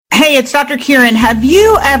Hey, it's Dr. Kieran. Have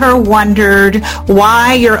you ever wondered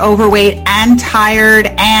why you're overweight and tired,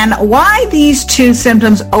 and why these two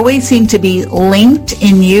symptoms always seem to be linked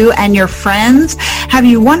in you and your friends? Have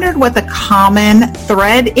you wondered what the common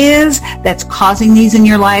thread is that's causing these in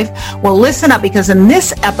your life? Well, listen up, because in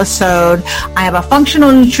this episode, I have a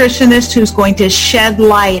functional nutritionist who's going to shed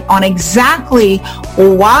light on exactly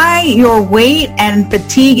why your weight and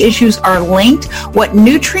fatigue issues are linked, what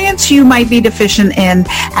nutrients you might be deficient in,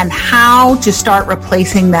 and how to start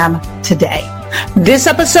replacing them today. This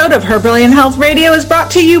episode of Her Brilliant Health Radio is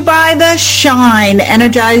brought to you by the Shine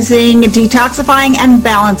Energizing, Detoxifying, and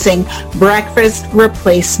Balancing Breakfast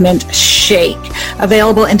Replacement Shake.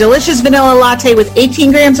 Available in delicious vanilla latte with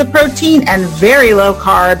 18 grams of protein and very low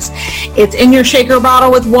carbs. It's in your shaker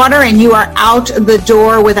bottle with water, and you are out the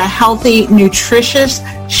door with a healthy, nutritious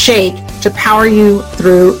shake to power you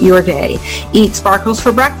through your day. Eat sparkles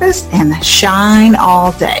for breakfast and shine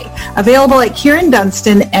all day. Available at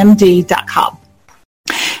KieranDunstonMD.com.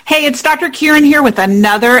 Hey, it's Dr. Kieran here with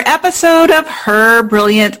another episode of Her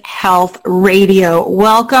Brilliant Health Radio.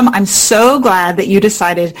 Welcome. I'm so glad that you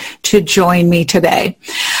decided to join me today.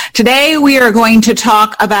 Today, we are going to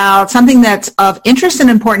talk about something that's of interest and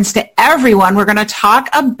importance to everyone. We're going to talk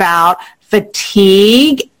about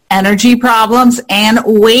fatigue, energy problems, and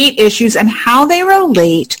weight issues, and how they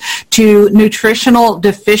relate to nutritional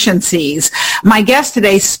deficiencies. My guest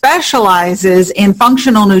today specializes in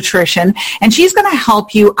functional nutrition, and she's going to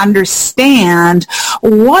help you understand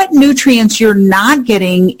what nutrients you're not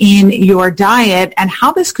getting in your diet and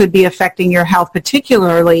how this could be affecting your health,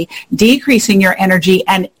 particularly decreasing your energy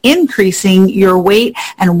and increasing your weight,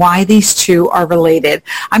 and why these two are related.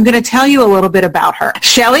 I'm going to tell you a little bit about her.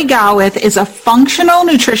 Shelley Gawith is a functional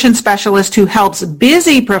nutrition specialist who helps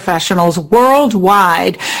busy professionals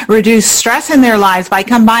worldwide reduce stress in their lives by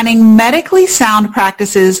combining medically sound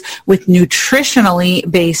practices with nutritionally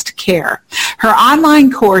based care. Her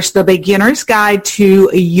online course, The Beginner's Guide to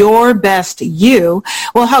Your Best You,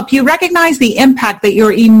 will help you recognize the impact that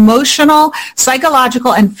your emotional,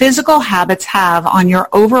 psychological, and physical habits have on your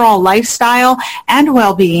overall lifestyle and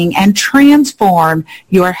well-being, and transform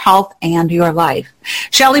your health and your life.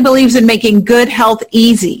 Shelley believes in making good health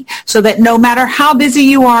easy so that no matter how busy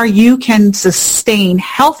you are, you can sustain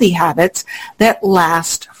healthy habits that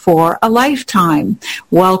last for a lifetime.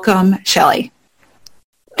 Welcome, Shelley.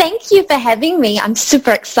 Thank you for having me. I'm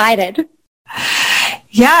super excited.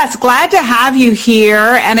 Yes, glad to have you here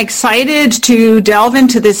and excited to delve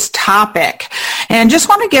into this topic. And just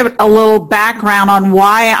want to give a little background on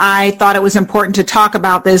why I thought it was important to talk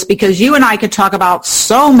about this, because you and I could talk about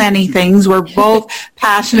so many things. We're both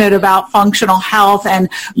passionate about functional health and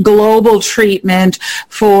global treatment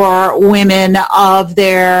for women of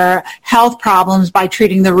their health problems by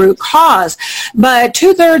treating the root cause. But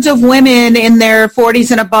 2/3 of women in their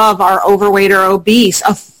 40s and above are overweight or obese.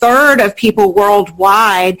 A third of people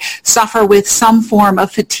worldwide suffer with some form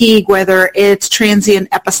of fatigue, whether it's transient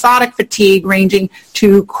episodic fatigue ranging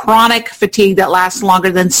to chronic fatigue that lasts longer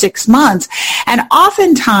than 6 months. And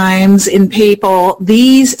oftentimes in people,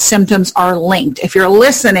 these symptoms are linked. If you're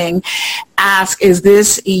listening, ask, is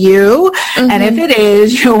this you? Mm-hmm. And if it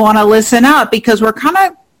is, you'll want to listen up, because we're kind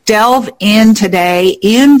of delve in today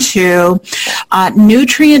into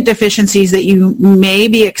nutrient deficiencies that you may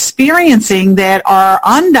be experiencing that are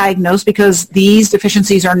undiagnosed, because these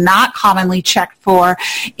deficiencies are not commonly checked for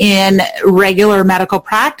in regular medical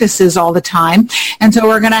practices all the time. And so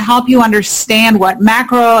we're going to help you understand what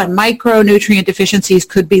macro and micronutrient deficiencies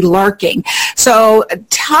could be lurking. So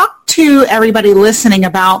talk to everybody listening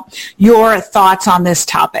about your thoughts on this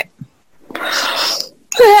topic.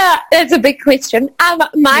 Yeah, that's a big question.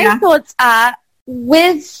 My thoughts are,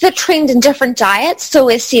 with the trend in different diets, so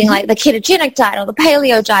we're seeing like the ketogenic diet or the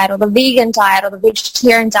paleo diet or the vegan diet or the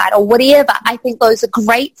vegetarian diet or whatever, I think those are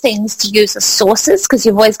great things to use as sources, because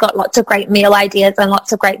you've always got lots of great meal ideas and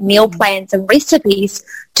lots of great meal plans and recipes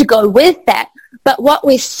to go with that. But what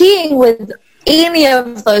we're seeing with any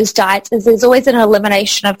of those diets is there's always an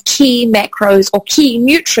elimination of key macros or key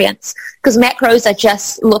nutrients, because macros are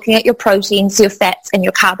just looking at your proteins, your fats, and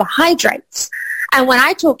your carbohydrates. And when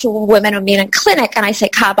I talk to women or men in clinic and I say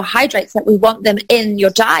carbohydrates, that we want them in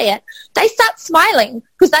your diet, they start smiling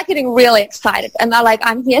because they're getting really excited. And they're like,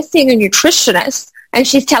 I'm here seeing a nutritionist and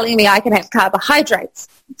she's telling me I can have carbohydrates.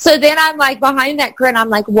 So then I'm like, behind that grin, I'm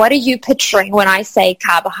like, what are you picturing when I say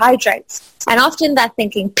carbohydrates? And often they're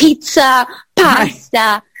thinking pizza,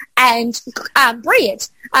 pasta, and bread.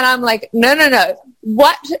 And I'm like, no.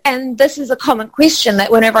 What? And this is a common question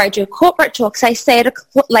that whenever I do corporate talks, I say to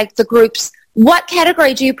like the groups, what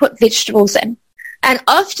category do you put vegetables in? And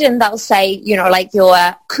often they'll say, like your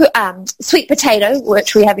sweet potato,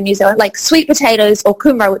 which we have in New Zealand, like sweet potatoes or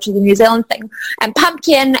kumara, which is a New Zealand thing, and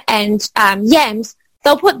pumpkin and yams,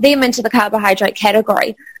 they'll put them into the carbohydrate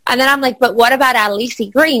category. And then I'm like, but what about our leafy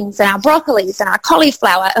greens and our broccolis and our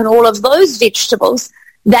cauliflower and all of those vegetables?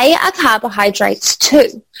 They are carbohydrates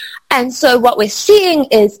too. And so what we're seeing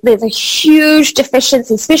is there's a huge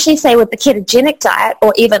deficiency, especially say with the ketogenic diet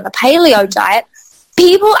or even the paleo diet.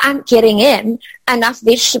 People aren't getting in enough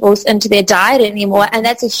vegetables into their diet anymore, and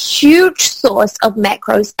that's a huge source of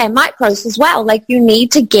macros and micros as well. Like, you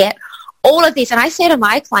need to get all of these. And I say to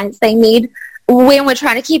my clients, they need, when we're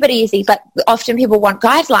trying to keep it easy, but often people want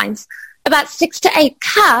guidelines, about 6 to 8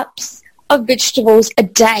 cups of vegetables a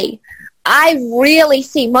day. I really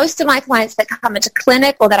see most of my clients that come into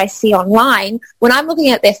clinic or that I see online, when I'm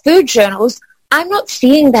looking at their food journals, I'm not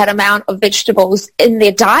seeing that amount of vegetables in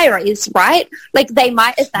their diaries, right? Like, they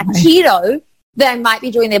might, if they're keto, they might be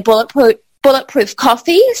doing their bulletproof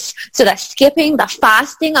coffees. So they're skipping, they're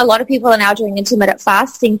fasting. A lot of people are now doing intermittent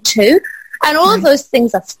fasting too. And all of those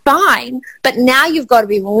things are fine. But now you've got to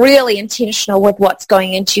be really intentional with what's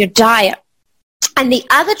going into your diet. And the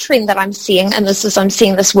other trend that I'm seeing, and I'm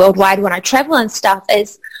seeing this worldwide when I travel and stuff,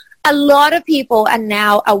 is a lot of people are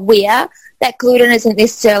now aware that gluten isn't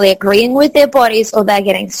necessarily agreeing with their bodies, or they're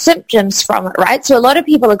getting symptoms from it, right? So a lot of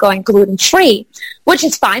people are going gluten-free, which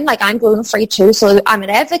is fine. Like, I'm gluten-free too, so I'm an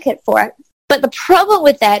advocate for it. But the problem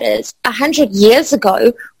with that is 100 years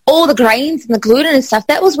ago, all the grains and the gluten and stuff,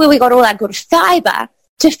 that was where we got all our good fiber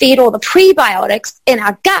to feed all the prebiotics in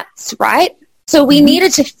our guts, right? So we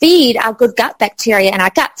needed to feed our good gut bacteria in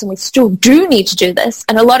our guts, and we still do need to do this.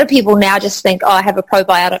 And a lot of people now just think, I have a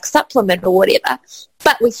probiotic supplement or whatever.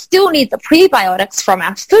 But we still need the prebiotics from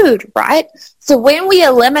our food, right? So when we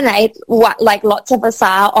eliminate what, like lots of us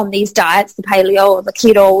are on these diets, the paleo or the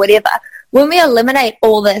keto or whatever, when we eliminate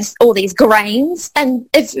all these grains, and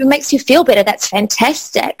if it makes you feel better, that's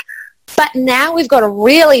fantastic. But now we've got to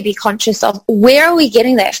really be conscious of where are we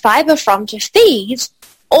getting that fiber from to feed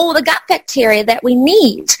all the gut bacteria that we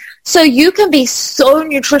need. So you can be so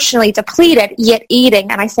nutritionally depleted, yet eating,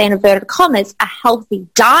 and I say in inverted commas, a healthy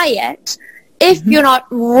diet, if you're not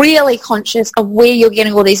really conscious of where you're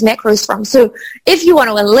getting all these macros from. So if you want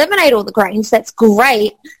to eliminate all the grains, that's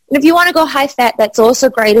great. And if you want to go high fat, that's also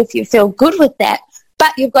great if you feel good with that.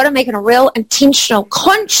 But you've got to make a real intentional,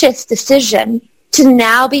 conscious decision to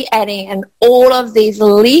now be adding in all of these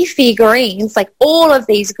leafy greens, like all of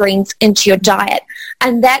these greens into your diet.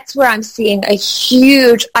 And that's where I'm seeing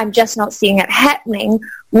I'm just not seeing it happening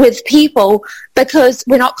with people, because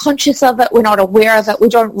we're not conscious of it, we're not aware of it, we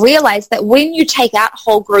don't realize that when you take out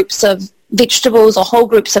whole groups of vegetables or whole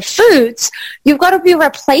groups of foods, you've got to be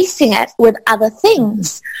replacing it with other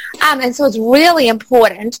things. And so it's really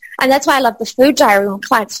important, and that's why I love the food diary when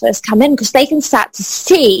clients first come in, because they can start to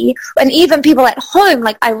see, and even people at home,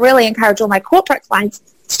 like I really encourage all my corporate clients,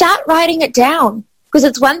 start writing it down, because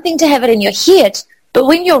it's one thing to have it in your head, but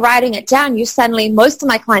when you're writing it down, most of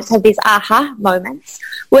my clients have these aha moments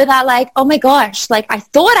where they're like, oh my gosh, like I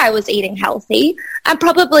thought I was eating healthy, and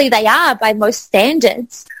probably they are by most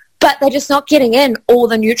standards, but they're just not getting in all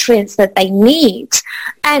the nutrients that they need.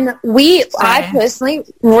 And I personally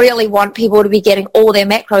really want people to be getting all their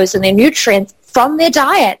macros and their nutrients from their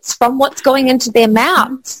diets, from what's going into their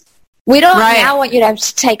mouths. We don't now want you to have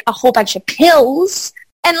to take a whole bunch of pills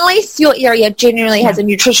unless your area genuinely has a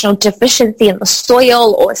nutritional deficiency in the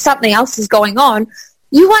soil or something else is going on.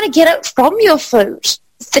 You want to get it from your food.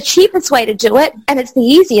 It's the cheapest way to do it, and it's the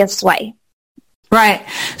easiest way. Right.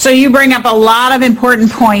 So you bring up a lot of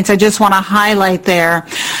important points I just want to highlight there.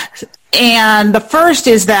 And the first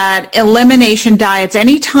is that elimination diets,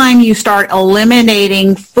 anytime you start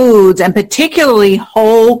eliminating foods, and particularly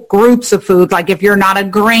whole groups of food, like if you're not a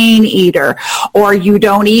grain eater or you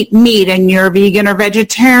don't eat meat and you're vegan or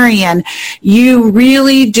vegetarian, you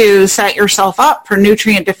really do set yourself up for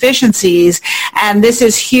nutrient deficiencies. And this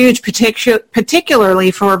is huge,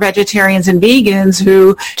 particularly for vegetarians and vegans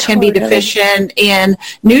who can be deficient in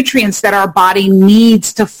nutrients that our body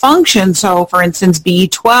needs to function. So, for instance,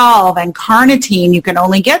 B12 and carnitine, you can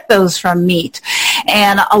only get those from meat.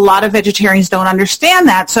 And a lot of vegetarians don't understand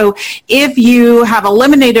that. So if you have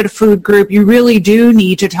eliminated a food group, you really do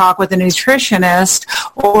need to talk with a nutritionist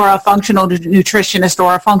or a functional nutritionist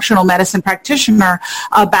or a functional medicine practitioner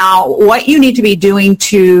about what you need to be doing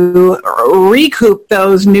to recoup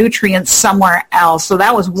those nutrients somewhere else. So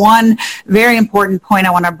that was one very important point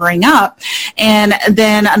I want to bring up. And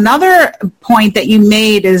then another point that you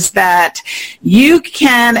made is that you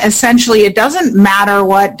can essentially, it doesn't matter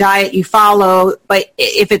what diet you follow, but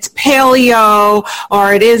if it's paleo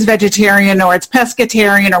or it is vegetarian or it's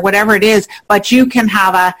pescatarian or whatever it is, but you can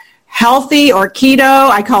have a healthy or keto,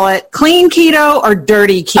 I call it clean keto or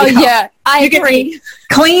dirty keto. Oh, yeah, I agree.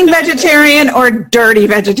 Clean vegetarian or dirty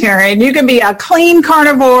vegetarian. You can be a clean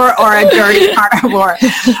carnivore or a dirty carnivore,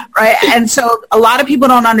 right? And so a lot of people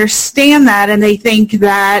don't understand that, and they think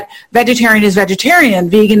that vegetarian is vegetarian,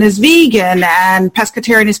 vegan is vegan, and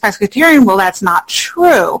pescatarian is pescatarian. Well, that's not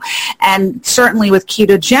true. And certainly with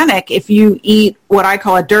ketogenic, if you eat what I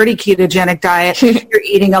call a dirty ketogenic diet, you're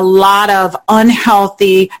eating a lot of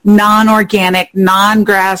unhealthy, non-organic,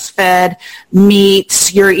 non-grass-fed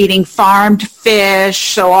meats. You're eating farmed fish.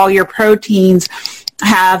 So all your proteins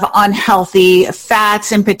have unhealthy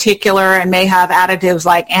fats in particular and may have additives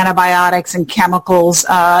like antibiotics and chemicals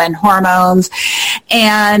and hormones.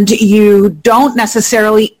 And you don't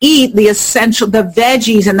necessarily eat the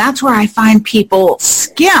veggies. And that's where I find people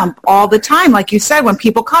skimp all the time. Like you said, when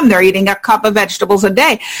people come, they're eating a cup of vegetables a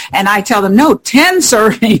day. And I tell them, no, 10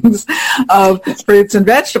 servings of fruits and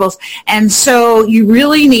vegetables. And so you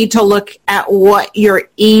really need to look at what you're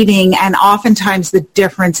eating. And oftentimes the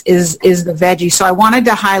difference is the veggie. So I wanted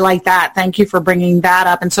to highlight that. Thank you for bringing that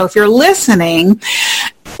up. And so if you're listening,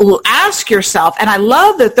 ask yourself, and I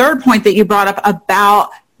love the third point that you brought up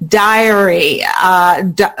about diary,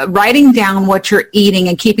 writing down what you're eating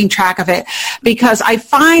and keeping track of it, because I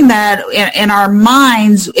find that in our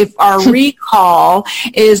minds, if our recall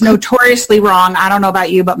is notoriously wrong, I don't know about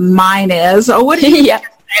you, but mine is. Oh, what did you yeah.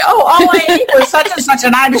 Oh, all I ate was such and such,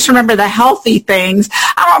 and I just remember the healthy things.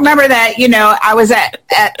 I don't remember that, I was at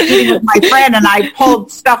eating with my friend and I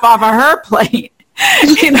pulled stuff off of her plate.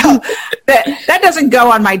 That doesn't go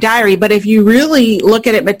on my diary. But if you really look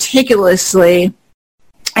at it meticulously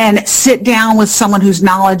and sit down with someone who's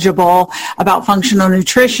knowledgeable about functional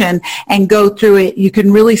nutrition and go through it, you can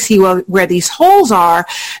really see where these holes are.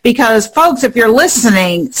 Because, folks, if you're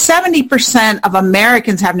listening, 70% of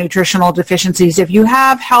Americans have nutritional deficiencies. If you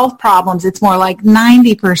have health problems, it's more like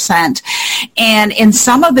 90%. And in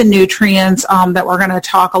some of the nutrients that we're going to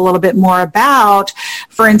talk a little bit more about,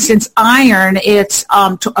 for instance, iron, it's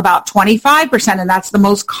about 25%, and that's the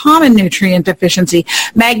most common nutrient deficiency.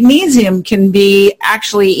 Magnesium can be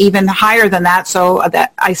actually even higher than that, so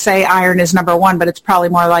that I say iron is number one, but it's probably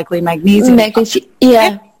more likely magnesium.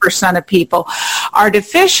 Yeah. 50% of people are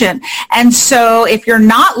deficient. And so if you're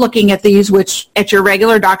not looking at these, which at your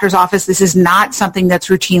regular doctor's office, this is not something that's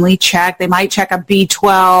routinely checked. They might check a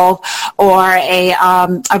B12 or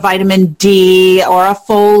a vitamin D or a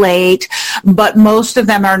folate, but most of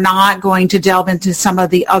them are not going to delve into some of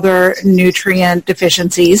the other nutrient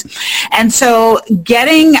deficiencies. And so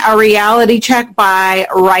getting a reality check by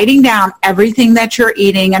writing down everything that you're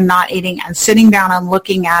eating and not eating and sitting down and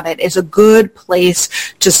looking at it is a good place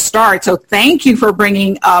to start. So thank you for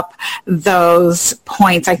bringing up those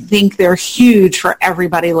points. I think they're huge for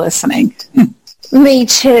everybody listening. Me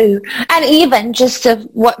too. And even just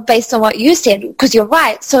based on what you said, because you're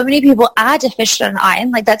right, so many people are deficient in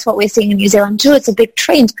iron. Like that's what we're seeing in New Zealand too. It's a big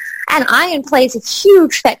trend. And iron plays a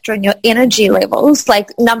huge factor in your energy levels. Like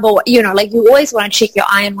number one, you always want to check your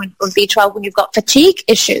iron with B12 when you've got fatigue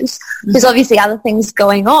issues. There's obviously other things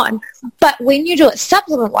going on. But when you do it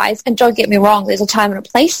supplement-wise, and don't get me wrong, there's a time and a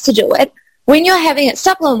place to do it. When you're having it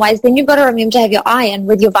supplement-wise, then you've got to remember to have your iron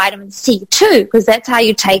with your vitamin C too, because that's how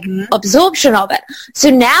you take absorption of it. So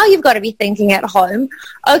now you've got to be thinking at home,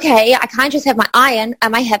 okay, I can't just have my iron.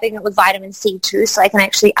 Am I having it with vitamin C too so I can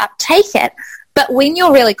actually uptake it? But when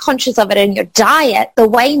you're really conscious of it in your diet, the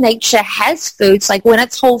way nature has foods, like when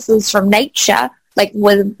it's whole foods from nature, like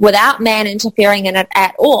without man interfering in it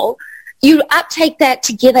at all, you uptake that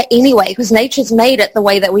together anyway because nature's made it the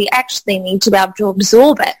way that we actually need to be able to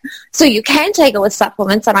absorb it. So you can take it with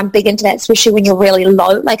supplements, and I'm big into that, especially when you're really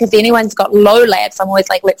low. Like if anyone's got low labs, I'm always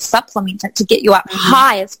like, let's supplement it to get you up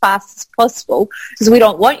high as fast as possible because we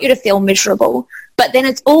don't want you to feel miserable. But then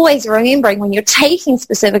it's always remembering when you're taking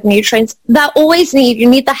specific nutrients, you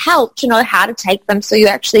need the help to know how to take them so you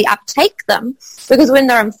actually uptake them. Because when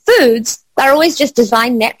they're in foods, they're always just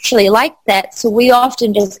designed naturally like that. So we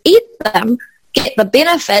often just eat them, get the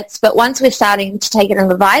benefits, but once we're starting to take it in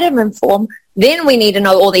the vitamin form, then we need to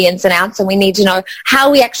know all the ins and outs, and we need to know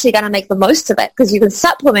how we're actually going to make the most of it, because you can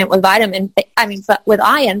supplement with with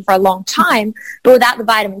iron for a long time, but without the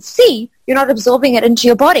vitamin C, you're not absorbing it into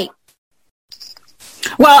your body.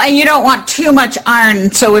 Well, and you don't want too much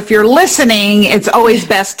iron. So if you're listening, it's always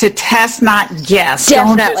best to test, not guess.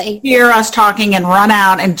 Definitely. Don't hear us talking and run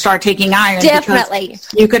out and start taking iron. Definitely.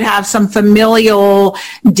 You could have some familial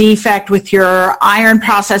defect with your iron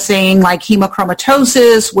processing, like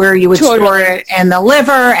hemochromatosis, where you would store it in the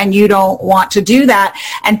liver, and you don't want to do that.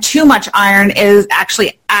 And too much iron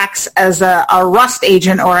actually acts as a rust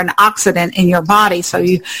agent or an oxidant in your body, so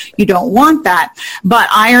you don't want that. But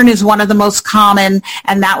iron is one of the most common,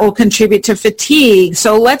 and that will contribute to fatigue.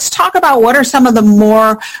 So let's talk about what are some of the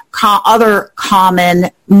more other common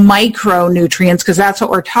micronutrients, because that's what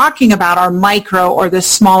we're talking about, are micro, or the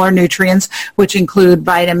smaller nutrients, which include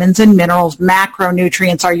vitamins and minerals.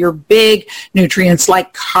 Macronutrients are your big nutrients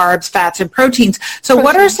like carbs, fats, and proteins. So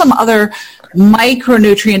what are some other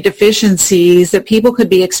micronutrient deficiencies that people could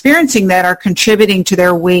be experiencing that are contributing to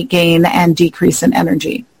their weight gain and decrease in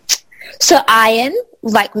energy? So iron,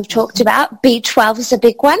 like we've talked about, B12 is a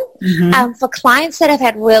big one. Mm-hmm. For clients that have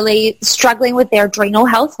had really struggling with their adrenal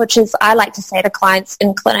health, which is, I like to say to clients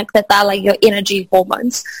in clinic that they're like your energy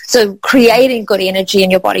hormones. So creating good energy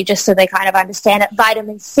in your body, just so they kind of understand it.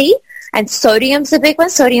 Vitamin C and sodium's a big one,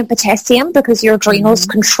 sodium, potassium, because your adrenals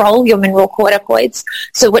control your mineral corticoids,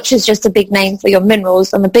 so which is just a big name for your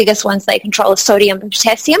minerals, and the biggest ones they control are sodium and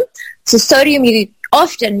potassium. So sodium you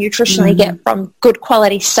often nutritionally get from good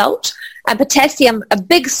quality salt, and potassium, a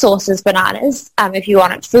big source is bananas, if you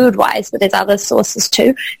want it food-wise, but there's other sources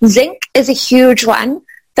too. Zinc is a huge one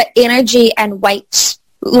for energy and weight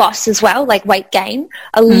loss as well, like weight gain.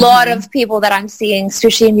 A lot of people that I'm seeing,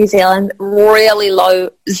 especially in New Zealand, really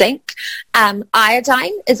low zinc.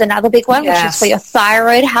 Iodine is another big one, which is for your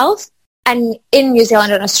thyroid health. And in New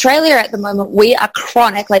Zealand and Australia at the moment, we are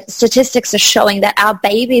chronic. Like the statistics are showing that our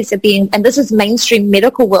babies are being, and this is mainstream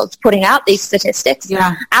medical world putting out these statistics,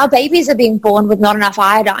 our babies are being born with not enough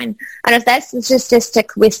iodine. And if that's the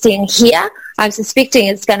statistic we're seeing here, I'm suspecting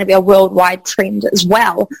it's going to be a worldwide trend as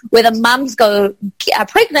well, where the mums go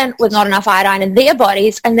pregnant with not enough iodine in their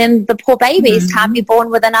bodies, and then the poor babies can't be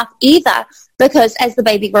born with enough either, because as the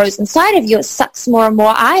baby grows inside of you, it sucks more and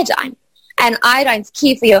more iodine. And iodine's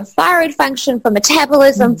key for your thyroid function, for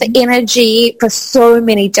metabolism, for energy, for so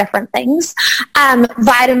many different things.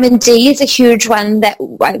 Vitamin D is a huge one that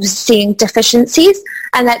I was seeing deficiencies,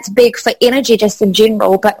 and that's big for energy just in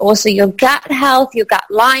general, but also your gut health, your gut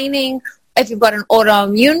lining. If you've got an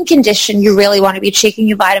autoimmune condition, you really want to be checking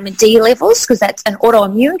your vitamin D levels, because that's an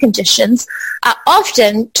autoimmune conditions are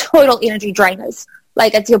often total energy drainers.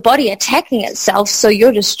 Like it's your body attacking itself, so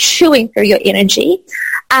you're just chewing through your energy.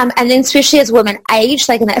 And then especially as women age,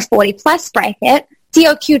 like in that 40-plus bracket,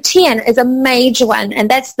 CoQ10 is a major one, and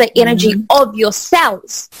that's the energy of your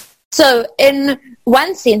cells. So in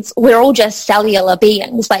one sense, we're all just cellular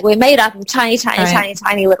beings. Like we're made up of tiny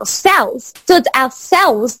little cells. So it's our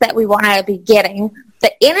cells that we want to be getting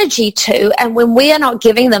the energy to, and when we are not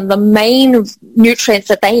giving them the main nutrients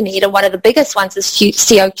that they need, and one of the biggest ones is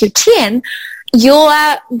CoQ10,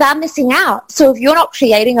 they're missing out. So if you're not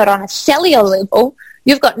creating it on a cellular level,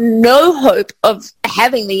 you've got no hope of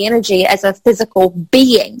having the energy as a physical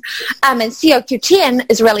being. And CoQ10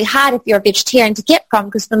 is really hard if you're a vegetarian to get from,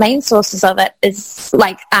 because the main sources of it is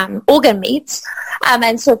like organ meats.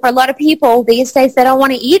 And so for a lot of people these days, they don't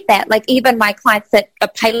want to eat that. Like even my clients that are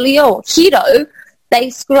paleo or keto, they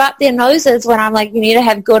screw up their noses when I'm like, you need to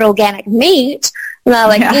have good organic meat. And they're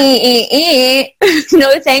like,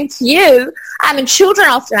 no thanks you. And children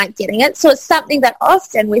often aren't getting it. So it's something that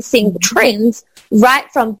often we're seeing the trends right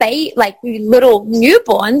from like little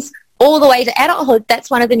newborns all the way to adulthood.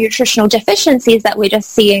 That's one of the nutritional deficiencies that we're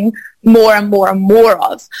just seeing more and more and more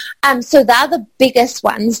of. So they're the biggest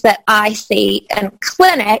ones that I see in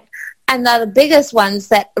clinic, and they're the biggest ones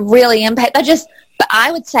that really impact. But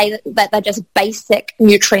I would say that they're just basic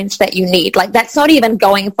nutrients that you need. Like that's not even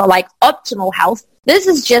going for like optimal health. This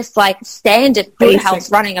is just like standard food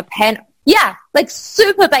health, running a pan. Yeah, like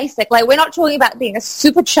super basic. Like we're not talking about being a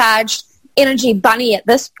supercharged energy bunny at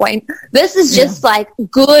this point. This is just like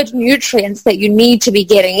good nutrients that you need to be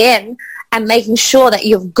getting in, and making sure that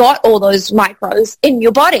you've got all those micros in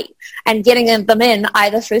your body and getting them in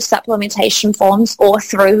either through supplementation forms or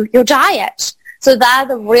through your diet. So they're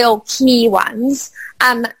the real key ones.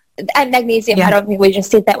 And magnesium, I don't think we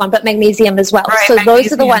just said that one, but magnesium as well. Right, so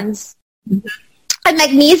those are the ones. And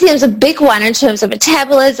magnesium is a big one in terms of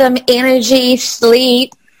metabolism, energy,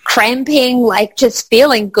 sleep, cramping, like just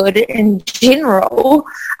feeling good in general.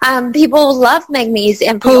 People love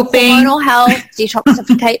magnesium for hormonal health,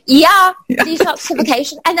 detoxification.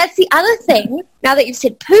 Detoxification. And that's the other thing, now that you've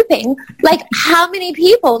said pooping, like how many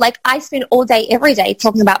people, like I spend all day, every day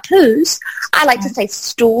talking about poos. I like to say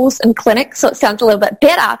stools in clinics, so it sounds a little bit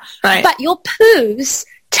better. Right. But your poos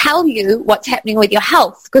tell you what's happening with your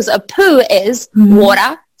health, because a poo is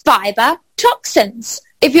water, fiber, toxins.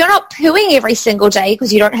 If you're not pooing every single day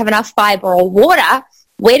because you don't have enough fiber or water,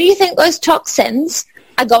 where do you think those toxins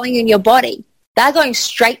are going in your body? They're going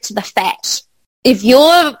straight to the fat. If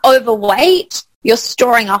you're overweight, you're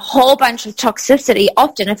storing a whole bunch of toxicity,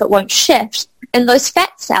 often if it won't shift, in those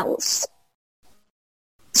fat cells.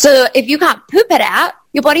 So if you can't poop it out,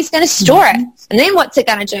 your body's going to store it. And then what's it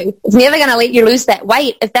going to do? It's never going to let you lose that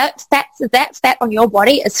weight. If that fat on your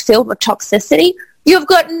body is filled with toxicity, you've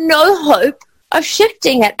got no hope of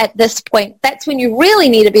shifting it at this point. That's when you really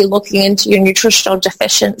need to be looking into your nutritional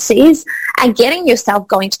deficiencies and getting yourself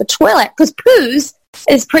going to the toilet, because poos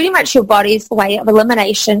is pretty much your body's way of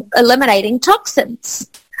eliminating toxins.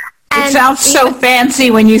 And it sounds so fancy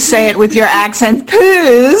when you say it with your accent.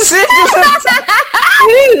 Poos.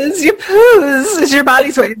 Poos. Your poos is your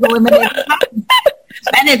body's way of eliminating toxins.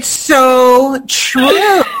 And it's so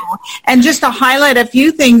true. And just to highlight a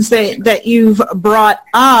few things that you've brought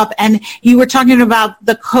up, and you were talking about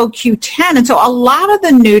the CoQ10. And so a lot of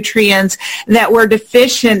the nutrients that we're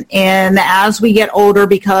deficient in as we get older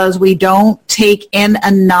because we don't take in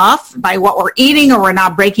enough by what we're eating, or we're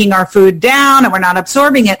not breaking our food down and we're not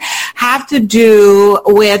absorbing it, have to do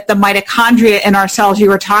with the mitochondria in our cells. You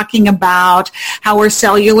were talking about how we're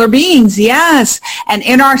cellular beings. Yes. And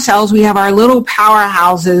in our cells, we have our little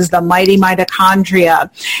powerhouses, the mighty mitochondria.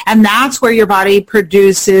 And that's where your body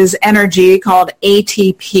produces energy called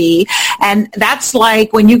ATP. And that's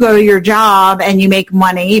like when you go to your job and you make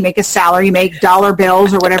money, you make a salary, you make dollar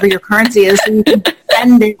bills or whatever your currency is, and you can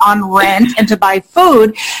spend it on rent and to buy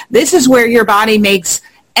food. This is where your body makes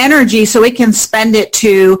energy so it can spend it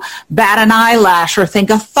to bat an eyelash or think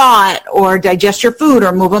a thought or digest your food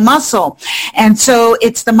or move a muscle. And so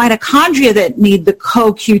it's the mitochondria that need the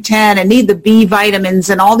CoQ10 and need the B vitamins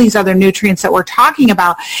and all these other nutrients that we're talking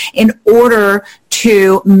about in order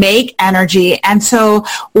to make energy. And so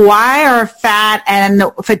why are fat and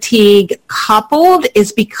fatigue coupled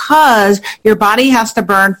is because your body has to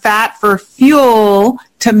burn fat for fuel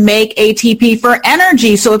to make ATP for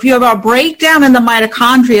energy. So if you have a breakdown in the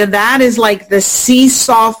mitochondria, that is like the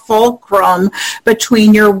seesaw fulcrum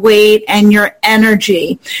between your weight and your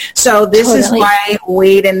energy. So this is why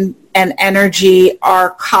weight and energy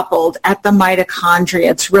are coupled at the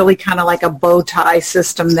mitochondria. It's really kind of like a bow tie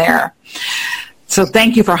system there. So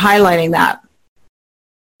thank you for highlighting that.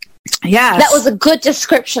 Yes. That was a good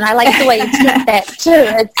description. I like the way you took that too.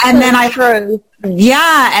 It's and so then true.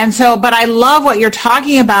 Yeah, and so, but I love what you're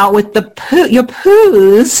talking about with the your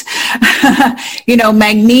poos.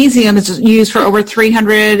 Magnesium is used for over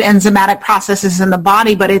 300 enzymatic processes in the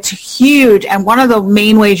body, but it's huge. And one of the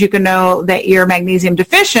main ways you can know that you're magnesium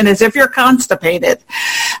deficient is if you're constipated,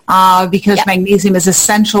 because magnesium is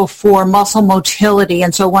essential for muscle motility.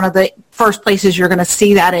 And so one of the first places you're going to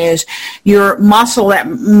see that is your muscle, that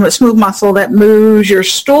smooth muscle that moves your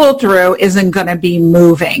stool through isn't going to be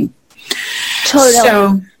moving. Totally.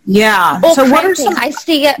 So, yeah. Or so cramping. what are some? I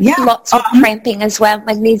see lots of cramping as well,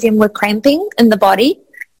 magnesium with cramping in the body,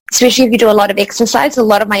 especially if you do a lot of exercise. A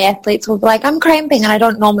lot of my athletes will be like, I'm cramping and I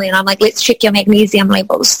don't normally. And I'm like, let's check your magnesium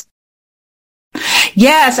levels.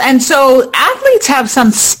 Yes, and so athletes have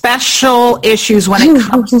some special issues when it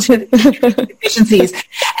comes to deficiencies.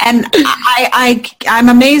 And I'm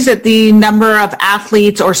amazed at the number of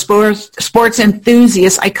athletes or sports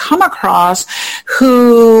enthusiasts I come across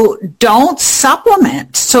who don't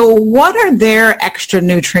supplement. So what are their extra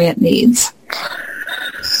nutrient needs?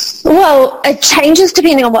 Well, it changes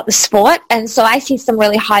depending on what the sport, and so I see some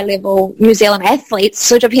really high-level New Zealand athletes,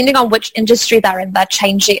 so depending on which industry they're in, they're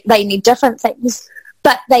changing, they need different things.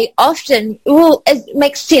 But they often, it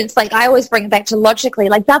makes sense. Like I always bring it back to logically,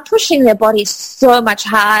 like they're pushing their body so much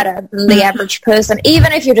harder than the average person.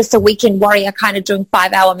 Even if you're just a weekend warrior kind of doing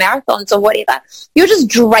 5-hour marathons or whatever, you're just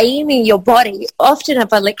draining your body often of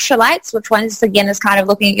electrolytes, which once again is kind of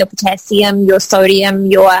looking at your potassium, your sodium,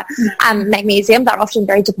 your magnesium. They're often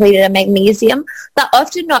very depleted in magnesium. They're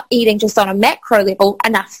often not eating just on a macro level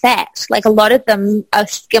enough fat. Like a lot of them are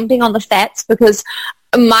skimping on the fats because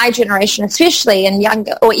my generation especially, and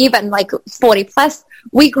younger, or even like 40 plus,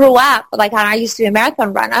 we grew up, like I used to be a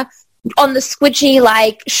marathon runner, on the squidgy,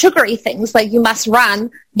 like sugary things, like you must run,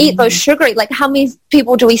 eat those sugary, like how many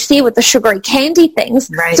people do we see with the sugary candy things?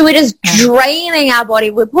 Right. So we're just draining our body.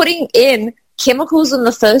 We're putting in chemicals in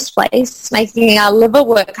the first place, making our liver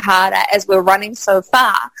work harder as we're running so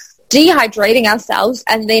far, dehydrating ourselves,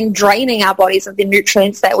 and then draining our bodies of the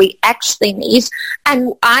nutrients that we actually need.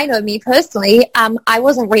 And I know me personally, I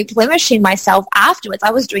wasn't replenishing myself afterwards.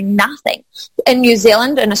 I was doing nothing. In New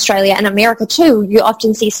Zealand and Australia and America too, you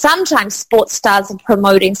often see sometimes sports stars are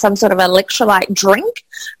promoting some sort of electrolyte drink,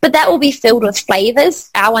 but that will be filled with flavors.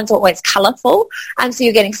 Our ones are always colorful. So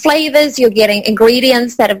you're getting flavors, you're getting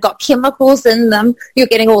ingredients that have got chemicals in them, you're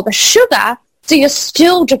getting all the sugar, so you're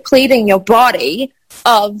still depleting your body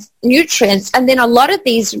of nutrients. And then a lot of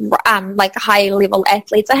these like high level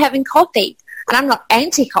athletes are having coffee, and I'm not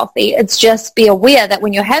anti-coffee. It's just be aware that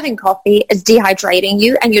when you're having coffee, it's dehydrating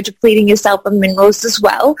you and you're depleting yourself of minerals as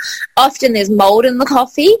well. Often there's mold in the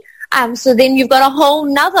coffee, so then you've got a whole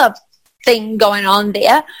nother thing going on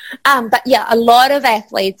there. But yeah, a lot of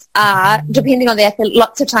athletes are, depending on the athlete,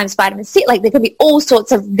 lots of times vitamin C, like there could be all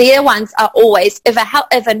sorts of, their ones are always,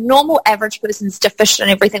 if a normal average person is deficient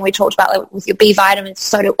in everything we talked about, like with your B vitamins,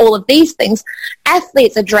 so do all of these things,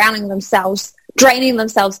 athletes are draining themselves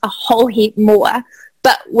a whole heap more,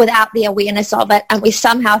 but without the awareness of it. And we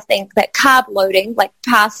somehow think that carb loading, like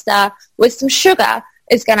pasta with some sugar,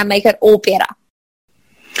 is going to make it all better.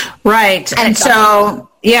 Right. And so,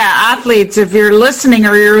 yeah, athletes, if you're listening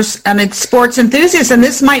or it's sports enthusiasts, and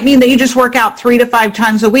this might mean that you just work out 3 to 5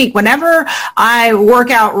 times a week. Whenever I work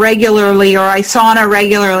out regularly or I sauna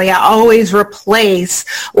regularly, I always replace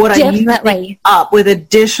what I use up with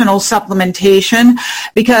additional supplementation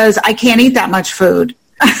because I can't eat that much food.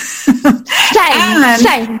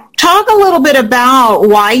 Same. Talk a little bit about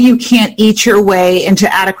why you can't eat your way into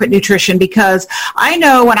adequate nutrition, because I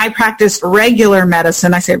know when I practiced regular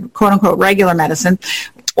medicine, I say quote unquote regular medicine,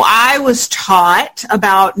 I was taught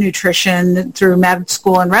about nutrition through med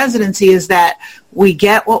school and residency is that we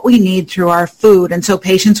get what we need through our food. And so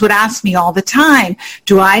patients would ask me all the time,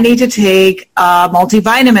 do I need to take a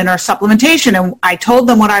multivitamin or supplementation? And I told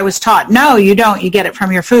them what I was taught. No, you don't. You get it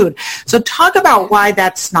from your food. So talk about why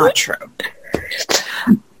that's not true.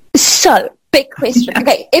 So, big question.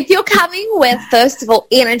 Okay, if you're coming with, first of all,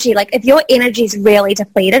 energy, like if your energy is really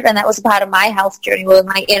depleted, and that was a part of my health journey with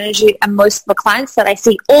my energy and most of the clients that I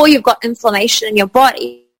see, or you've got inflammation in your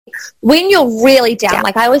body, when you're really down,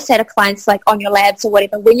 like I always say to clients like on your labs or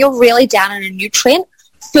whatever, when you're really down in a nutrient,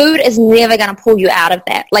 food is never going to pull you out of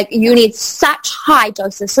that. Like you need such high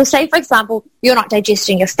doses. So say, for example, you're not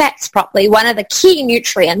digesting your fats properly. One of the key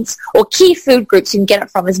nutrients or key food groups you can get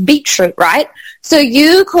it from is beetroot, right? So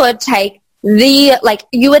you could take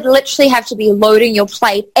you would literally have to be loading your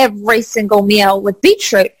plate every single meal with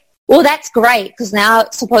beetroot. Well, that's great because now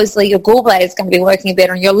supposedly your gallbladder is going to be working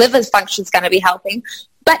better and your liver's function is going to be helping.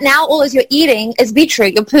 But now all you're eating is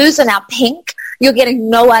beetroot. Your poos are now pink. You're getting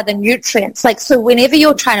no other nutrients. So whenever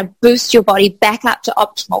you're trying to boost your body back up to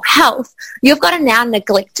optimal health, you've got to now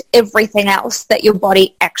neglect everything else that your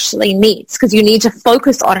body actually needs because you need to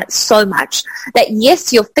focus on it so much that,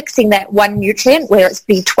 yes, you're fixing that one nutrient, where it's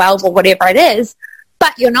B12 or whatever it is,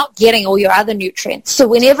 but you're not getting all your other nutrients. So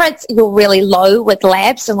whenever you're really low with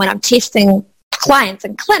labs and when I'm testing clients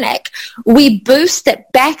in clinic, we boost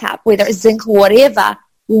it back up, whether it's zinc or whatever,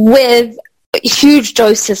 with huge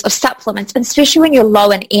doses of supplements, and especially when you're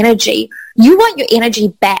low in energy, you want your energy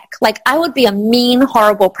back. Like I would be a mean,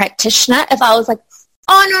 horrible practitioner if I was like,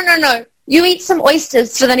 oh, no, you eat some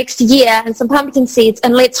oysters for the next year and some pumpkin seeds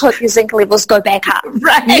and let's hope your zinc levels go back up.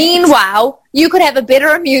 Right. Meanwhile, you could have a better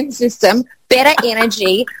immune system, better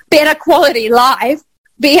energy, better quality life,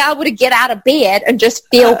 be able to get out of bed and just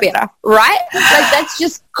feel better, right? Like that's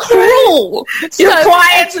just cruel. Your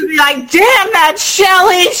clients would be like, damn that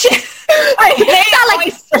Shelley. I hate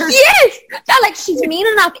oysters. Yes. They're like, she's mean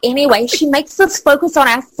enough anyway. She makes us focus on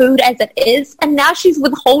our food as it is, and now she's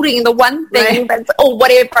withholding the one thing or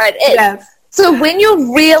whatever it is. Yes. So when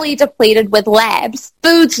you're really depleted with labs,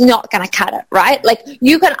 food's not going to cut it, right? Like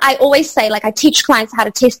I always say, like I teach clients how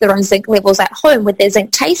to test their own zinc levels at home with their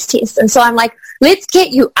zinc taste test. And so I'm like, let's get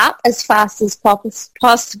you up as fast as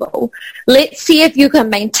possible. Let's see if you can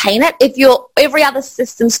maintain it. If every other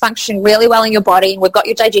system's functioning really well in your body, and we've got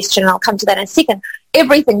your digestion, and I'll come to that in a second,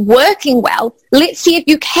 everything working well, let's see if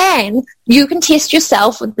you can test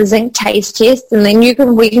yourself with the zinc taste test, and then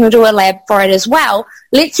we can do a lab for it as well.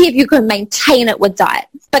 Let's see if you can maintain it with diet.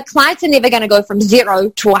 But clients are never going to go from 0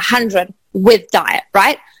 to 100 with diet,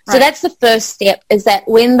 right? So that's the first step, is that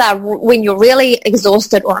when you're really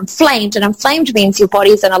exhausted or inflamed, and inflamed means your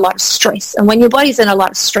body's in a lot of stress. And when your body's in a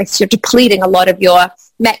lot of stress, you're depleting a lot of your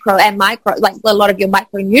macro and micro, like a lot of your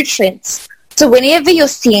micronutrients. So whenever you're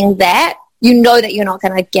seeing that, you know that you're not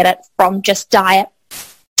going to get it from just diet.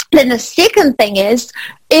 Then the second thing is,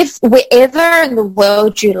 if wherever in the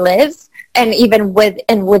world you live, and even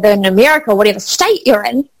within America, whatever state you're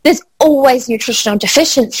in, there's always nutritional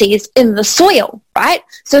deficiencies in the soil, right?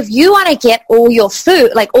 So if you want to get all your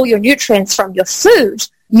food, like all your nutrients from your food,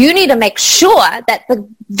 you need to make sure that the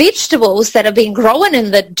vegetables that are being grown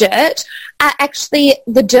in the dirt are actually,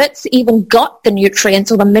 the dirt's even got the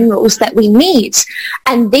nutrients or the minerals that we need.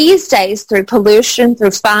 And these days, through pollution,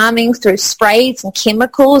 through farming, through sprays and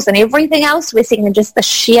chemicals and everything else, we're seeing just the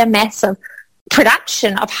sheer mass of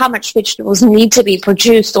production of how much vegetables need to be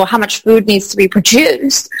produced or how much food needs to be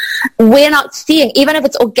produced. We're not seeing, even if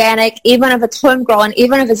it's organic, even if it's homegrown,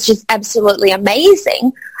 even if it's just absolutely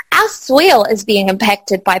amazing, our soil is being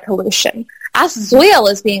impacted by pollution. Our soil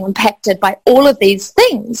is being impacted by all of these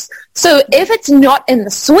things. So if it's not in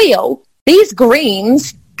the soil, these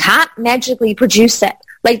greens can't magically produce it.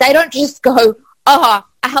 Like, they don't just go, oh,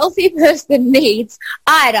 a healthy person needs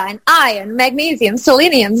iodine, iron, magnesium,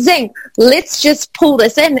 selenium, zinc. Let's just pull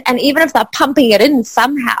this in. And even if they're pumping it in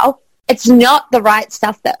somehow, it's not the right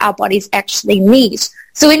stuff that our bodies actually need.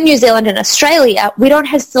 So in New Zealand and Australia, we don't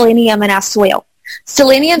have selenium in our soil.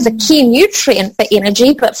 Selenium is a key nutrient for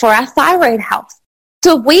energy, but for our thyroid health.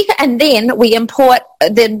 So then we import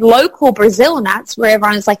the local Brazil nuts, where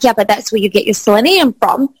everyone's like, yeah, but that's where you get your selenium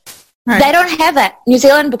from. Right. They don't have it. New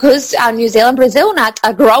Zealand, because our New Zealand Brazil nuts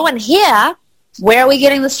are growing here, where are we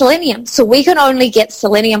getting the selenium? So we can only get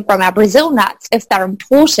selenium from our Brazil nuts if they're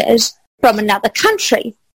imported from another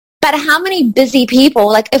country. But how many busy people,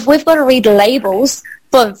 like if we've got to read labels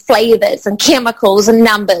for flavors and chemicals and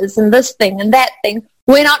numbers and this thing and that thing,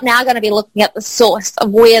 we're not now going to be looking at the source of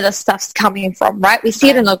where the stuff's coming from, right? We see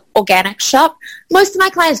it in the organic shop. Most of my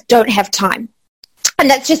clients don't have time. And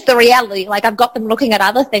that's just the reality. Like, I've got them looking at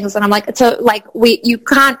other things, and I'm like, you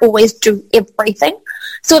can't always do everything.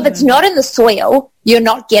 So if it's not in the soil, you're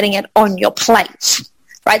not getting it on your plate,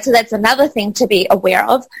 right? So that's another thing to be aware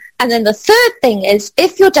of. And then the third thing is,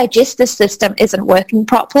 if your digestive system isn't working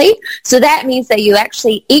properly, so that means that you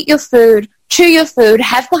actually eat your food, chew your food,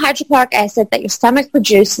 have the hydrochloric acid that your stomach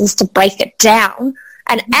produces to break it down.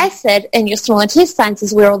 And acid in your small intestines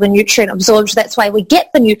is where all the nutrient absorption, that's why we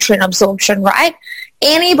get the nutrient absorption, right?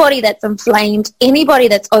 Anybody that's inflamed, anybody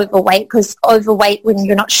that's overweight, because overweight, when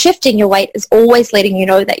you're not shifting your weight, is always letting you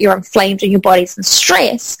know that you're inflamed and your body's in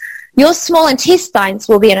stress. Your small intestines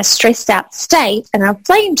will be in a stressed out state, an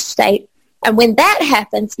inflamed state, and when that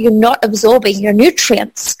happens, you're not absorbing your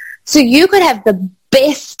nutrients. So you could have the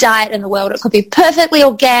best diet in the world. It could be perfectly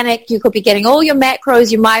organic. You could be getting all your macros,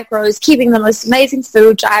 your micros, keeping the most amazing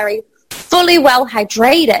food diary, fully well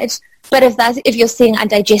hydrated. But if you're seeing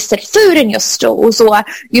undigested food in your stools, or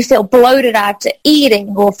you feel bloated after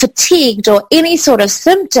eating, or fatigued, or any sort of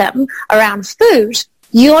symptom around food,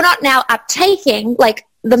 you're not now uptaking like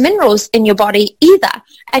the minerals in your body either.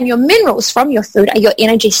 And your minerals from your food are your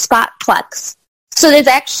energy spark plugs. So there's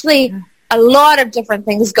actually a lot of different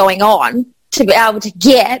things going on to be able to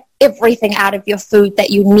get everything out of your food that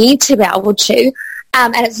you need to be able to.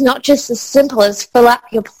 And it's not just as simple as fill up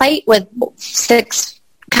your plate with 6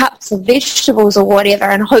 cups of vegetables or whatever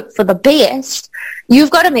and hope for the best.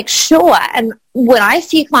 You've got to make sure. And when I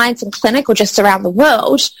see clients in clinic or just around the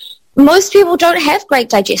world, most people don't have great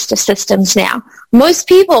digestive systems now. Most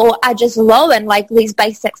people are just low in like these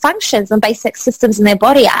basic functions, and basic systems in their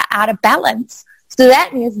body are out of balance. So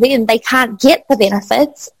that means then they can't get the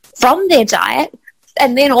benefits from their diet,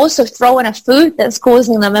 and then also throw in a food that's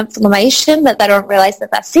causing them inflammation that they don't realize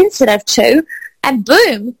that they're sensitive to, and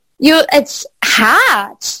boom, it's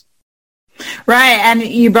hard. Right, and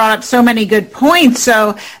you brought up so many good points.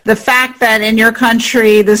 So the fact that in your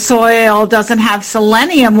country the soil doesn't have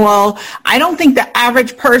selenium, well, I don't think the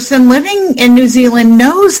average person living in New Zealand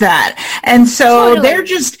knows that. And so they're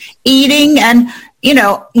just eating, and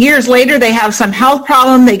years later they have some health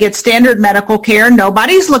problem, they get standard medical care,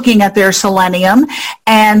 nobody's looking at their selenium,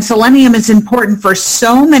 and selenium is important for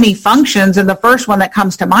so many functions, and the first one that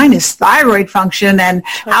comes to mind is thyroid function, and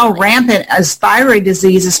how rampant is thyroid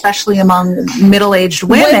disease, especially among middle-aged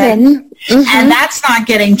women. And that's not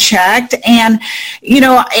getting checked. And,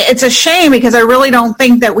 it's a shame, because I really don't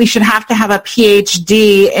think that we should have to have a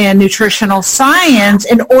PhD in nutritional science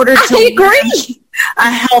in order to live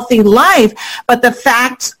a healthy life. But the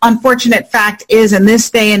unfortunate fact is, in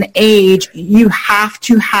this day and age, you have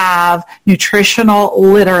to have nutritional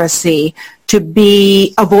literacy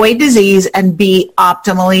to avoid disease and be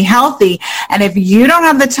optimally healthy. And if you don't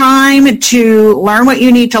have the time to learn what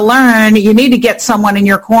you need to learn, you need to get someone in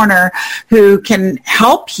your corner who can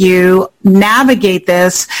help you navigate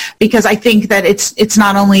this, because I think that it's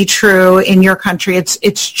not only true in your country,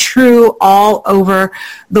 it's true all over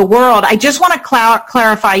the world. I just want to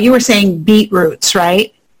clarify, you were saying beetroots,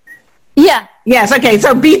 right? Yeah. Yes. Okay.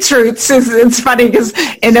 So beetroots it's funny because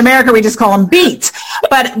in America we just call them beets,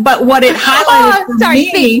 but what it highlighted for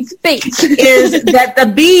me beets. is that the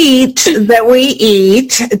beet that we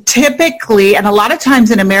eat typically, and a lot of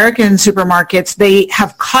times in American supermarkets, they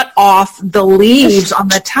have cut off the leaves on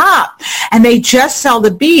the top and they just sell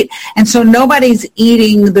the beet. And so nobody's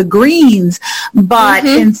eating the greens, but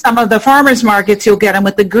in some of the farmers markets, you'll get them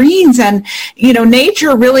with the greens. And,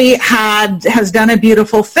 nature really has done a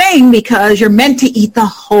beautiful thing, because you're meant to eat the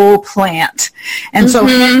whole plant. And so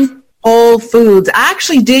whole foods. I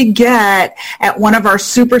actually did get at one of our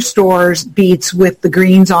superstores beets with the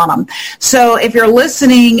greens on them. So if you're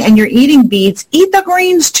listening and you're eating beets, eat the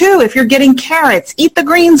greens too. If you're getting carrots, eat the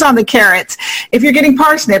greens on the carrots. If you're getting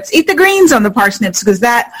parsnips, eat the greens on the parsnips, because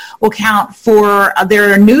that will count for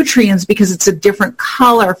their nutrients, because it's a different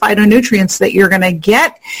color, phytonutrients that you're going to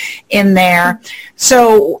get in there.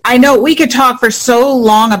 So I know we could talk for so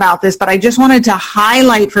long about this, but I just wanted to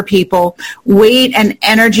highlight for people weight and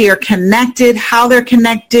energy are connected, how they're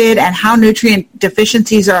connected, and how nutrient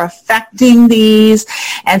deficiencies are affecting these.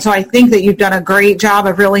 And so I think that you've done a great job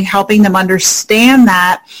of really helping them understand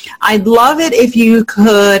that. I'd love it if you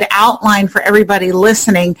could outline for everybody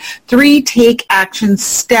listening 3 take action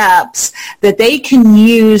steps that they can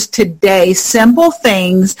use today, simple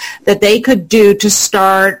things that they could do to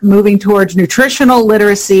start moving towards nutritional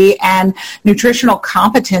literacy and nutritional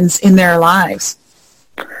competence in their lives.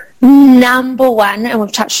 Number one, and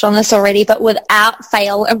we've touched on this already, but without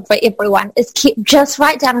fail, and for everyone, is just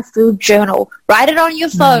write down a food journal. Write it on your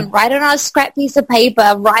phone, write it on a scrap piece of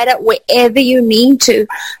paper, write it wherever you need to.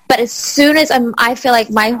 But as soon as I feel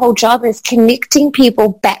like my whole job is connecting people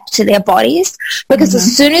back to their bodies, because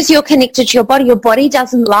as soon as you're connected to your body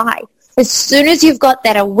doesn't lie. As soon as you've got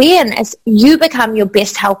that awareness, you become your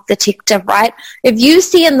best health detective, right? If you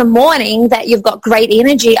see in the morning that you've got great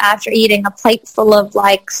energy after eating a plate full of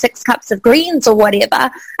 6 cups of greens or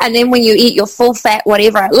whatever, and then when you eat your full fat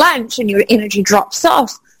whatever at lunch and your energy drops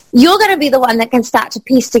off, you're going to be the one that can start to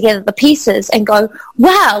piece together the pieces and go,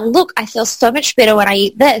 wow, look, I feel so much better when I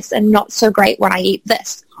eat this and not so great when I eat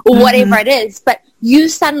this, or whatever it is. But you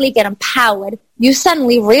suddenly get empowered. You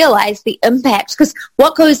suddenly realize the impact, because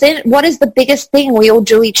what is the biggest thing we all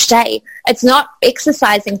do each day? It's not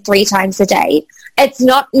exercising 3 times a day. It's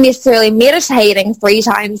not necessarily meditating 3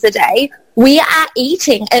 times a day. We are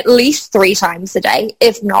eating at least 3 times a day,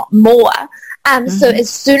 if not more. So as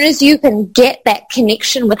soon as you can get that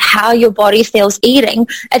connection with how your body feels eating,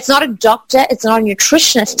 it's not a doctor, it's not a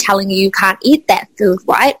nutritionist telling you can't eat that food,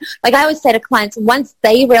 right? Like I always say to clients, once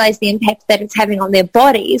they realize the impact that it's having on their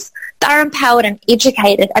bodies, they're empowered and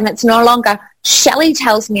educated, and it's no longer, Shelley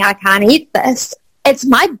tells me I can't eat this. It's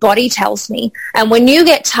my body tells me. And when you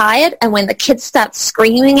get tired and when the kids start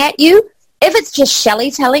screaming at you, if it's just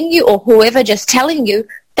Shelley telling you or whoever just telling you,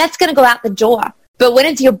 that's going to go out the door. But when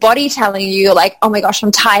it's your body telling you, you're like, oh my gosh,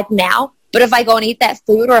 I'm tired now, but if I go and eat that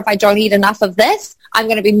food, or if I don't eat enough of this, I'm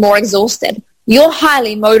going to be more exhausted. You're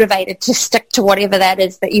highly motivated to stick to whatever that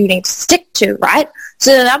is that you need to stick to, right?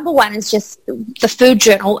 So the number one is just the food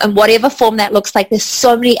journal, and whatever form that looks like. There's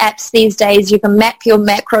so many apps these days. You can map your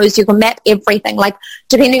macros. You can map everything. Like,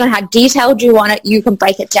 depending on how detailed you want it, you can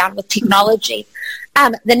break it down with technology.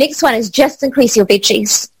 The next one is just increase your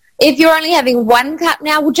veggies. If you're only having 1 cup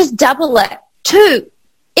now, we'll just double it. 2.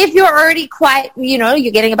 If you're already quite,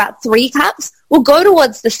 you're getting about 3 cups, we'll go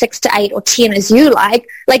towards the 6 to 8 or 10 as you like.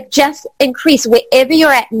 Like, just increase wherever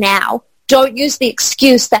you're at now. Don't use the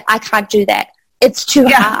excuse that I can't do that. It's too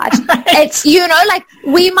hard. It's,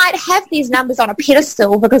 we might have these numbers on a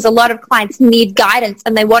pedestal because a lot of clients need guidance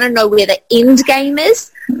and they want to know where the end game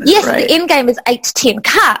is. Yes, right. The end game is 8 to 10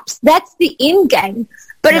 cups. That's the end game.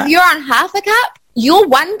 But if you're on half a cup, your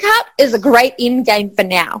 1 cup is a great end game for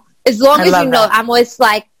now. As long as you know, I'm always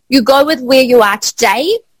like, you go with where you are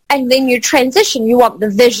today, and then you transition. You want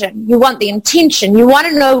the vision. You want the intention. You want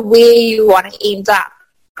to know where you want to end up.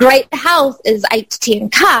 Great health is 8 to 10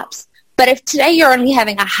 cups. But if today you're only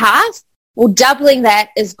having a half, well, doubling that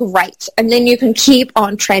is great. And then you can keep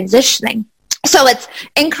on transitioning. So it's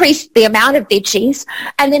increased the amount of veggies.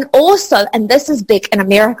 And then also, and this is big in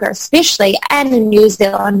America especially, and in New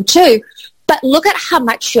Zealand too, but look at how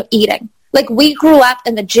much you're eating. Like, we grew up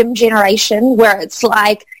in the gym generation where it's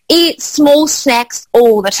like eat small snacks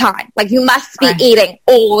all the time. Like, you must be eating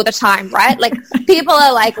all the time, right? Like, people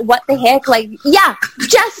are like, what the heck? Like, yeah,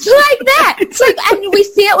 just like that. Like, and we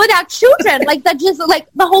see it with our children. Like, they're just, like,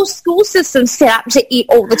 the whole school system's set up to eat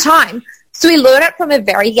all the time. So we learn it from a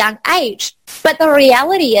very young age. But the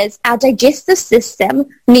reality is our digestive system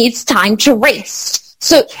needs time to rest.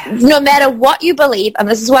 So no matter what you believe, and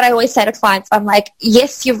this is what I always say to clients, I'm like,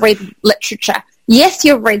 yes, you've read literature. Yes,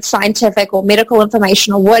 you've read scientific or medical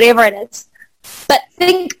information or whatever it is. But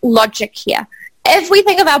think logic here. If we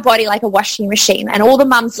think of our body like a washing machine, and all the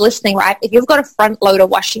mums listening, right, if you've got a front loader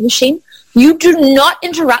washing machine, you do not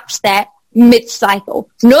interrupt that mid-cycle.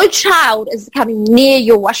 No child is coming near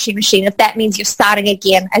your washing machine if that means you're starting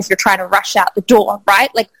again as you're trying to rush out the door, right?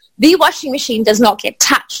 Like, the washing machine does not get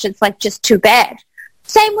touched. It's like just too bad.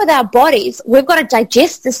 Same with our bodies. We've got a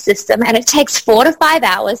digestive system, and it takes 4 to 5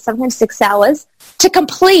 hours, sometimes 6 hours, to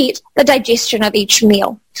complete the digestion of each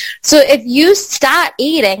meal. So if you start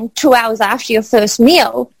eating 2 hours after your first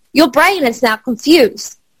meal, your brain is now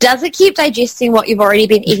confused. Does it keep digesting what you've already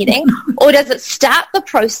been eating, or does it start the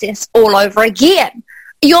process all over again?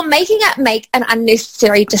 You're making it make an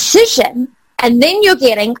unnecessary decision, and then you're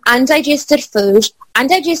getting undigested food.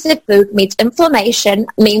 Undigested food means inflammation,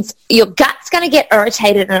 means your gut's going to get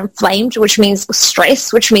irritated and inflamed, which means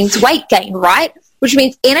stress, which means weight gain, right? Which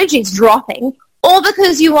means energy's dropping, all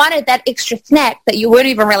because you wanted that extra snack that you weren't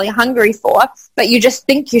even really hungry for, but you just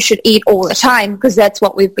think you should eat all the time because that's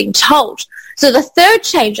what we've been told. So the third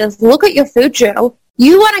change is look at your food journal.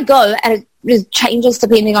 You want to go, and it changes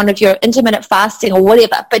depending on if you're intermittent fasting or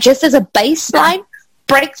whatever, but just as a baseline,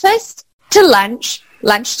 breakfast to lunch,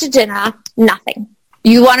 lunch to dinner, nothing.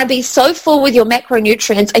 You want to be so full with your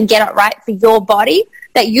macronutrients and get it right for your body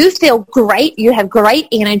that you feel great, you have great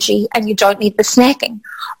energy, and you don't need the snacking.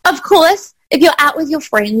 Of course, if you're out with your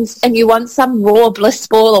friends and you want some raw bliss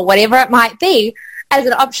ball or whatever it might be as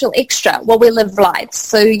an optional extra, well, we live lives.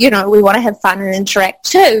 So, you know, we want to have fun and interact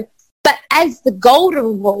too. But as the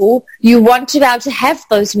golden rule, you want to be able to have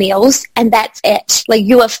those meals, and that's it. Like,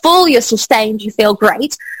 you are full, you're sustained, you feel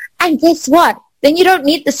great. And guess what? Then you don't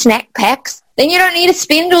need the snack packs. Then you don't need to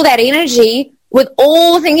spend all that energy with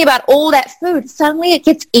all thinking about all that food. Suddenly it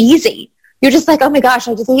gets easy. You're just like, oh my gosh,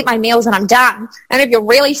 I just eat my meals and I'm done. And if you're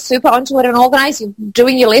really super onto it and organized, you're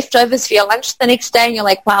doing your leftovers for your lunch the next day and you're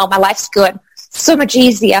like, wow, my life's good. So much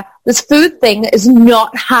easier. This food thing is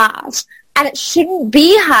not hard. And it shouldn't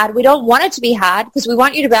be hard. We don't want it to be hard because we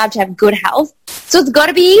want you to be able to have good health. So it's got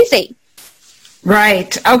to be easy.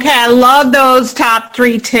 Right. Okay. I love those top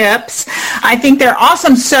 3 tips. I think they're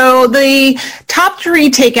awesome. So the top 3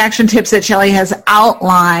 take action tips that Shelley has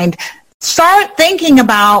outlined, start thinking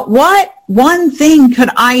about what one thing could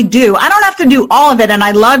I do? I don't have to do all of it. And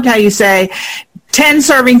I loved how you say 10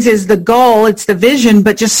 servings is the goal, it's the vision,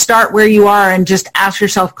 but just start where you are and just ask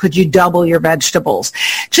yourself, could you double your vegetables?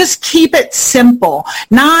 Just keep it simple.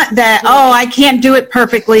 Not that, oh, I can't do it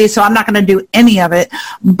perfectly, so I'm not going to do any of it,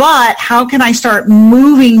 but how can I start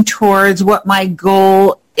moving towards what my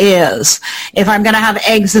goal is? If I'm going to have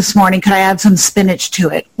eggs this morning, could I add some spinach to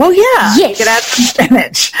it? Well, yeah, yes. You could add some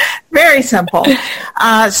spinach. Very simple.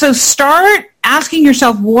 So start asking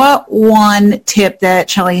yourself what one tip that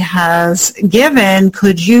Shelley has given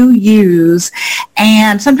could you use,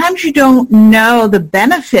 and sometimes you don't know the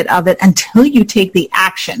benefit of it until you take the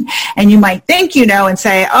action. And you might think you know and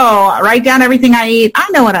say, oh, write down everything I eat. I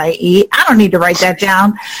know what I eat. I don't need to write that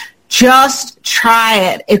down. Just try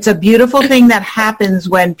it. It's a beautiful thing that happens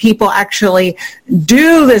when people actually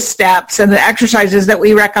do the steps and the exercises that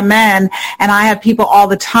we recommend. And I have people all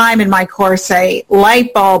the time in my course say,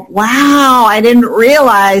 light bulb, wow, I didn't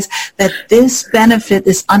realize that this benefit,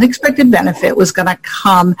 this unexpected benefit was going to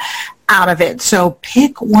come out of it. So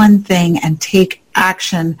pick one thing and take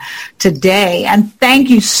action today. And thank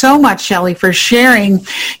you so much, Shelley, for sharing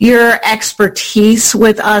your expertise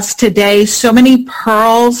with us today. So many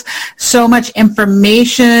pearls, so much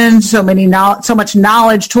information, so much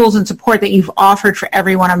knowledge, tools, and support that you've offered for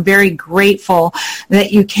everyone. I'm very grateful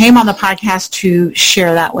that you came on the podcast to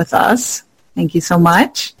share that with us. Thank you so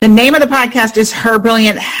much. The name of the podcast is Her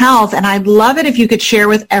Brilliant Health, and I'd love it if you could share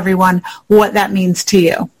with everyone what that means to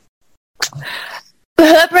you.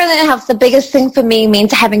 Her Brilliant Health, the biggest thing for me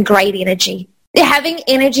means having great energy. Having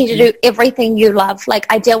energy to do everything you love. Like,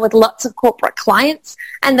 I deal with lots of corporate clients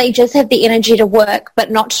and they just have the energy to work but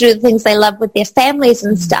not to do the things they love with their families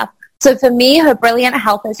and stuff. So for me, Her Brilliant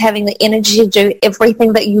Health is having the energy to do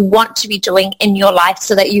everything that you want to be doing in your life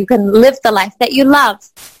so that you can live the life that you love.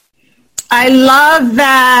 I love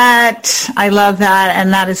that. I love that.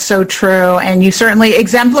 And that is so true. And you certainly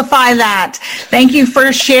exemplify that. Thank you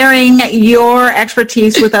for sharing your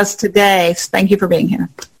expertise with us today. Thank you for being here.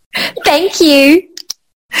 Thank you.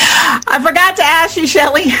 I forgot to ask you,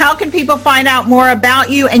 Shelley, how can people find out more about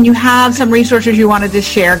you? And you have some resources you wanted to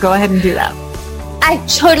share. Go ahead and do that. I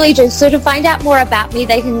totally do. So to find out more about me,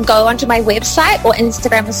 they can go onto my website or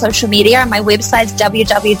Instagram or social media. And my website is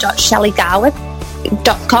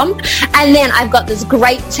www.shelleygawith.com. And then I've got this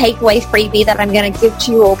great takeaway freebie that I'm going to give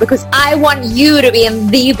to you all because I want you to be in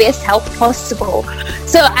the best health possible.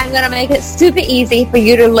 So I'm going to make it super easy for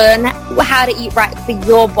you to learn how to eat right for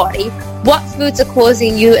your body, what foods are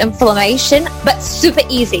causing you inflammation, but super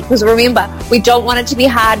easy because remember, we don't want it to be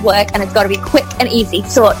hard work and it's got to be quick and easy.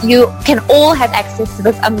 So you can all have access to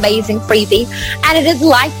this amazing freebie and it is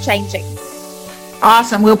life-changing.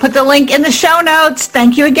 Awesome. We'll put the link in the show notes.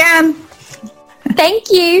 Thank you again.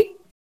 Thank you.